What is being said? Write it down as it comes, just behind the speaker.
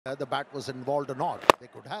the bat was involved or not. They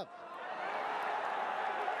could have.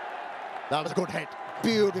 That was a good hit.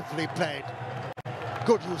 Beautifully played.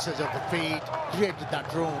 Good usage of the feet. Created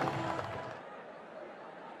that room.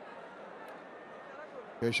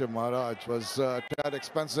 Keshav Maharaj was tad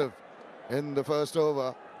expensive in the first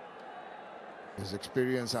over. His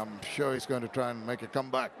experience, I'm sure he's going to try and make a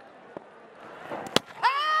comeback.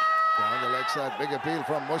 Down the leg side, big appeal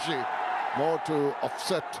from Mushi. More to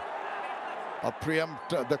offset or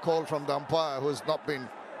preempt the call from the umpire, who's not been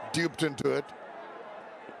duped into it.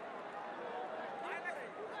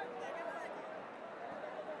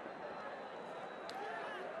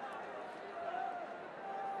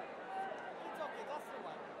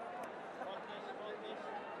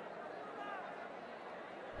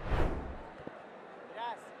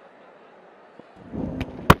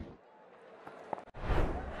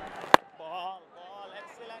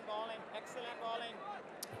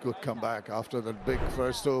 Good comeback after that big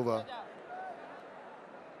first over.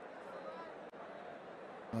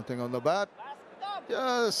 Nothing on the bat.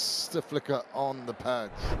 Just a flicker on the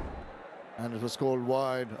pads. And it was called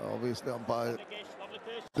wide. Obviously, the umpire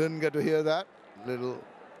didn't get to hear that. Little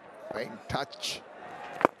faint touch.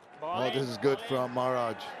 Oh, this is good from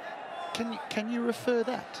Maharaj. Can you refer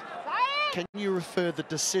that? Can you refer the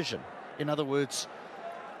decision? In other words,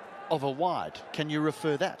 of a wide. Can you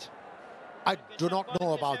refer that? I do not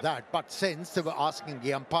know about that, but since they were asking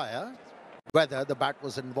the umpire whether the bat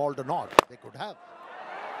was involved or not, they could have.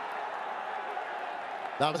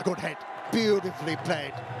 That was a good hit. Beautifully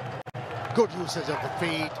played. Good usage of the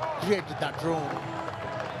feet. Created that room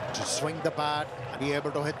to swing the bat and be able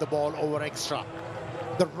to hit the ball over extra.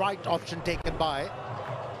 The right option taken by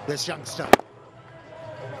this youngster.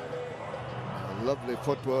 Lovely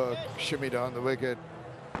footwork. Shimmy down the wicket.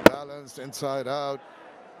 Balanced inside out.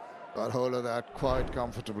 Got hold of that quite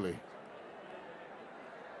comfortably.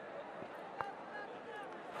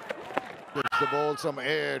 Gives the ball some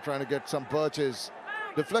air, trying to get some purchase.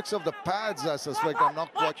 Deflects off the pads, I suspect. I'm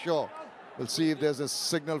not quite sure. We'll see if there's a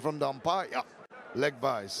signal from the umpire. Yeah, leg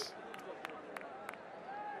buys.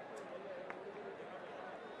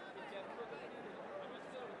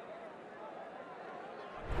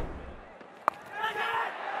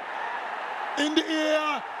 In the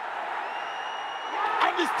air.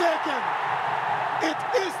 And it's taken. It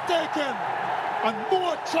is taken. And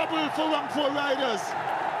more trouble for Rangpur Riders.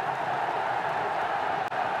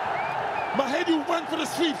 Mahedi went for the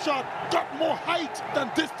sweep shot, got more height than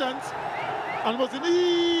distance, and was an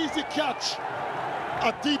easy catch.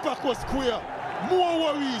 Deepak was square. More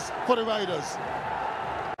worries for the Riders.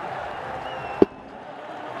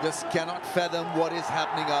 Just cannot fathom what is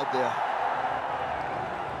happening out there.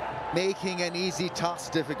 Making an easy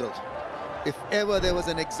task difficult. If ever there was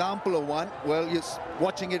an example of one, well, you're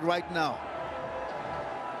watching it right now.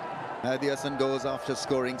 Mahedi Hasan goes after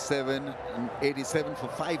scoring 7 and 87 for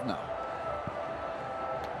 5 now.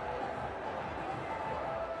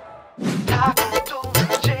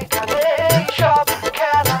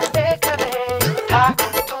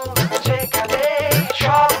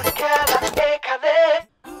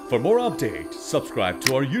 For more updates, subscribe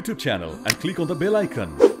to our YouTube channel and click on the bell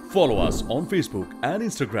icon. Follow us on Facebook and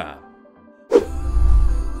Instagram.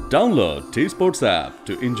 Download TSports app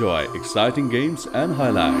to enjoy exciting games and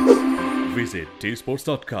highlights. Visit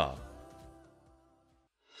tsports.com.